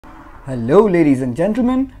Hello ladies and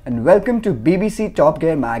gentlemen, and welcome to BBC Top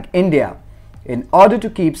Gear Mag India. In order to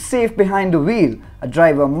keep safe behind the wheel, a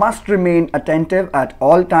driver must remain attentive at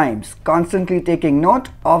all times, constantly taking note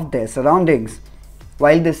of their surroundings.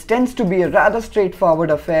 While this tends to be a rather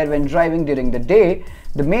straightforward affair when driving during the day,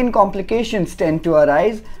 the main complications tend to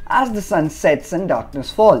arise as the sun sets and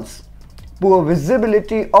darkness falls. Poor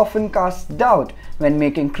visibility often casts doubt when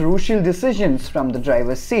making crucial decisions from the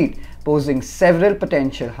driver's seat, posing several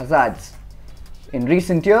potential hazards. In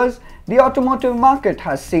recent years, the automotive market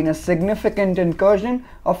has seen a significant incursion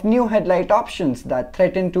of new headlight options that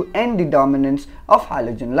threaten to end the dominance of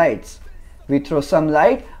halogen lights. We throw some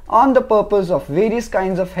light on the purpose of various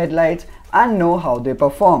kinds of headlights and know how they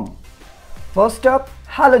perform. First up,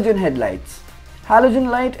 halogen headlights. Halogen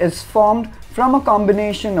light is formed from a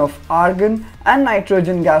combination of argon and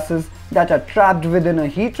nitrogen gases that are trapped within a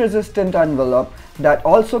heat-resistant envelope that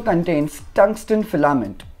also contains tungsten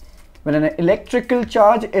filament. When an electrical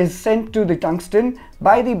charge is sent to the tungsten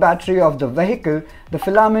by the battery of the vehicle, the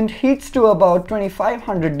filament heats to about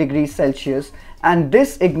 2500 degrees Celsius, and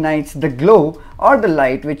this ignites the glow or the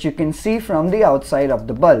light which you can see from the outside of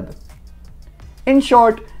the bulb. In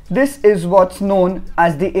short, this is what's known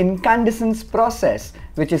as the incandescence process,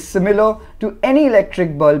 which is similar to any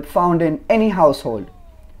electric bulb found in any household.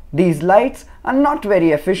 These lights are not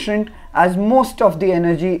very efficient as most of the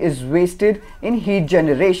energy is wasted in heat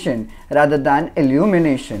generation rather than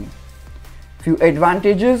illumination. Few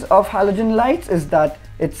advantages of halogen lights is that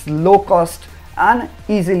it's low cost and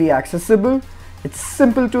easily accessible, it's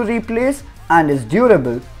simple to replace and is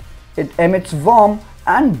durable, it emits warm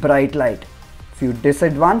and bright light. Few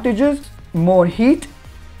disadvantages: more heat,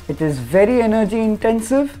 it is very energy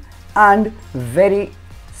intensive and very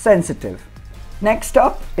sensitive. Next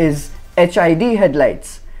up is HID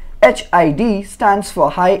headlights. HID stands for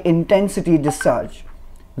high intensity discharge.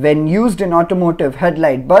 When used in automotive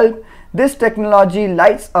headlight bulb, this technology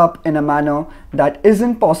lights up in a manner that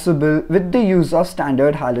isn't possible with the use of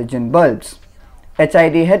standard halogen bulbs.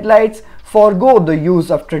 HID headlights forego the use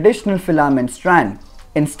of traditional filament strand.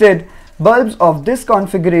 Instead, bulbs of this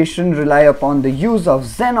configuration rely upon the use of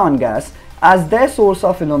xenon gas as their source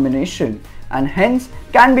of illumination and hence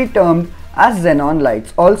can be termed as xenon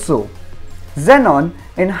lights also. Xenon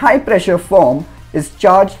in high pressure form is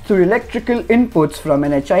charged through electrical inputs from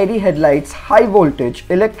an HID headlight's high voltage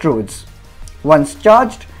electrodes. Once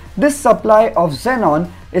charged, this supply of xenon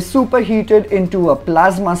is superheated into a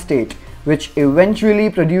plasma state, which eventually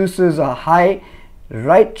produces a high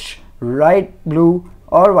rich blue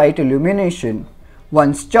or white illumination.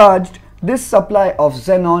 Once charged, this supply of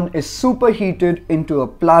xenon is superheated into a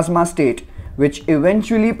plasma state, which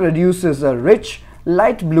eventually produces a rich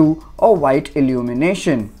light blue or white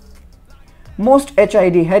illumination. Most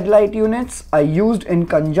HID headlight units are used in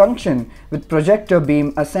conjunction with projector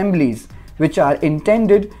beam assemblies, which are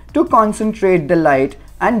intended to concentrate the light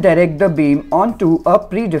and direct the beam onto a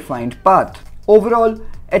predefined path. Overall,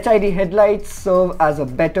 HID headlights serve as a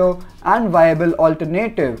better and viable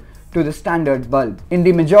alternative to the standard bulb. In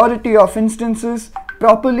the majority of instances,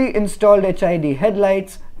 properly installed HID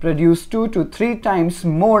headlights produce 2 to 3 times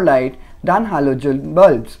more light than halogen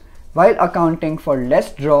bulbs, while accounting for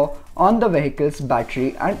less draw on the vehicle's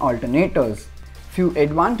battery and alternators. Few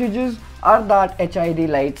advantages are that HID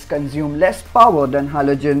lights consume less power than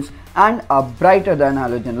halogens and are brighter than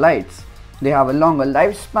halogen lights. They have a longer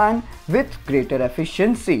lifespan with greater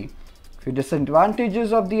efficiency. Few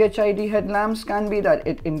disadvantages of the HID headlamps can be that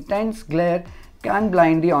its intense glare can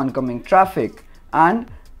blind the oncoming traffic, and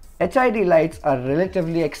HID lights are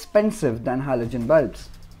relatively expensive than halogen bulbs.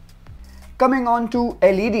 Coming on to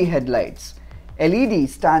LED headlights. LED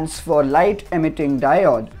stands for light emitting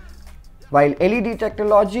diode. While LED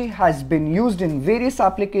technology has been used in various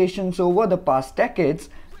applications over the past decades,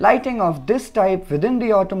 lighting of this type within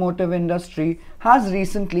the automotive industry has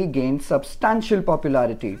recently gained substantial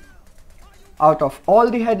popularity. Out of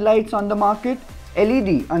all the headlights on the market,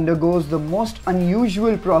 LED undergoes the most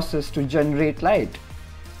unusual process to generate light.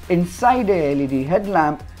 Inside a LED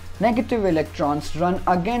headlamp, negative electrons run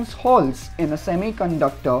against holes in a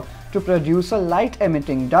semiconductor to produce a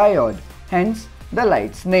light-emitting diode, hence the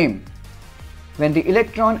light's name. When the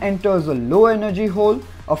electron enters a low-energy hole,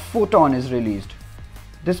 a photon is released.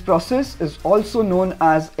 This process is also known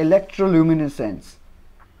as electroluminescence.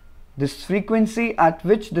 This frequency at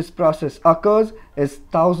which this process occurs is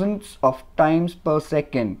thousands of times per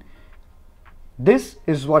second. This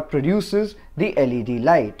is what produces the LED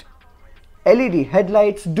light. LED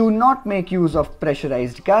headlights do not make use of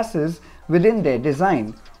pressurized gases within their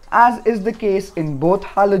design, as is the case in both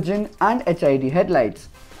halogen and HID headlights.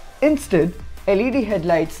 Instead, LED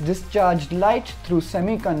headlights discharged light through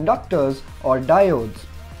semiconductors or diodes.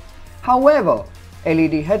 However,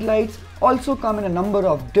 LED headlights also come in a number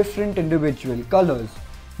of different individual colors.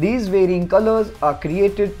 These varying colors are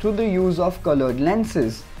created through the use of colored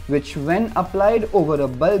lenses, which when applied over a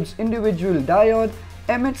bulb's individual diode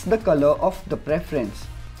emits the color of the preference.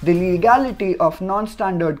 The legality of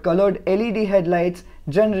non-standard colored LED headlights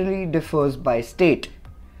generally differs by state.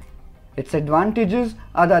 Its advantages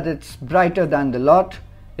are that it's brighter than the lot,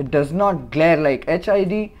 it does not glare like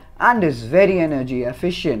HID, and is very energy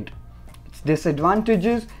efficient. Its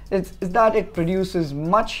disadvantages is that it produces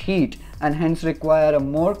much heat and hence require a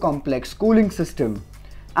more complex cooling system,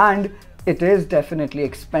 and it is definitely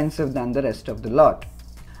expensive than the rest of the lot.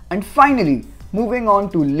 And finally, moving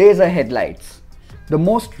on to laser headlights. The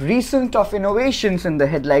most recent of innovations in the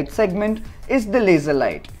headlight segment is the laser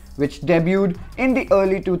light, which debuted in the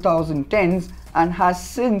early 2010s and has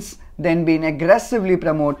since then been aggressively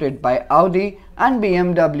promoted by Audi and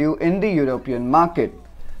BMW in the European market.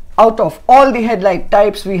 Out of all the headlight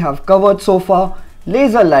types we have covered so far,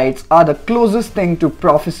 laser lights are the closest thing to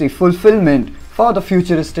prophecy fulfillment for the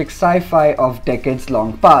futuristic sci-fi of decades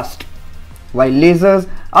long past. While lasers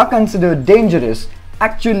are considered dangerous,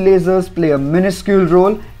 actual lasers play a minuscule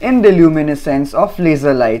role in the luminescence of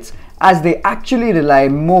laser lights, as they actually rely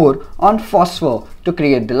more on phosphor to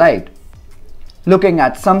create the light. Looking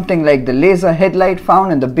at something like the laser headlight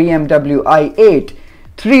found in the BMW i8,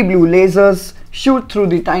 3 blue lasers shoot through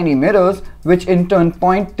the tiny mirrors, which in turn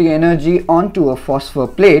point the energy onto a phosphor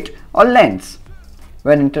plate or lens.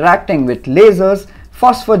 When interacting with lasers,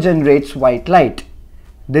 phosphor generates white light.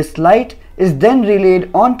 This light is then relayed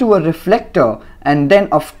onto a reflector and then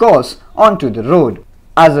of course onto the road.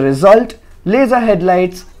 As a result, laser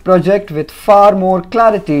headlights project with far more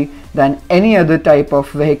clarity than any other type of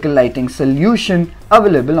vehicle lighting solution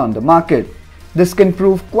available on the market. This can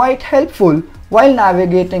prove quite helpful while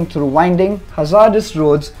navigating through winding, hazardous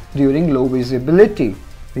roads during low visibility.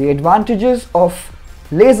 The advantages of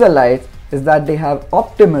laser lights is that they have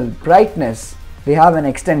optimal brightness, they have an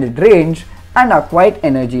extended range and are quite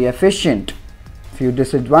energy efficient. Few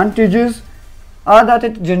disadvantages are that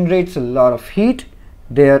it generates a lot of heat,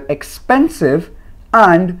 they are expensive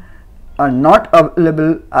and are not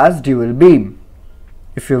available as dual beam.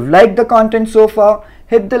 If you've liked the content so far,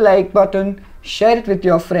 hit the like button, share it with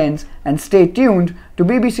your friends and stay tuned to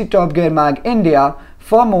BBC Top Gear Mag India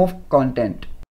for more content.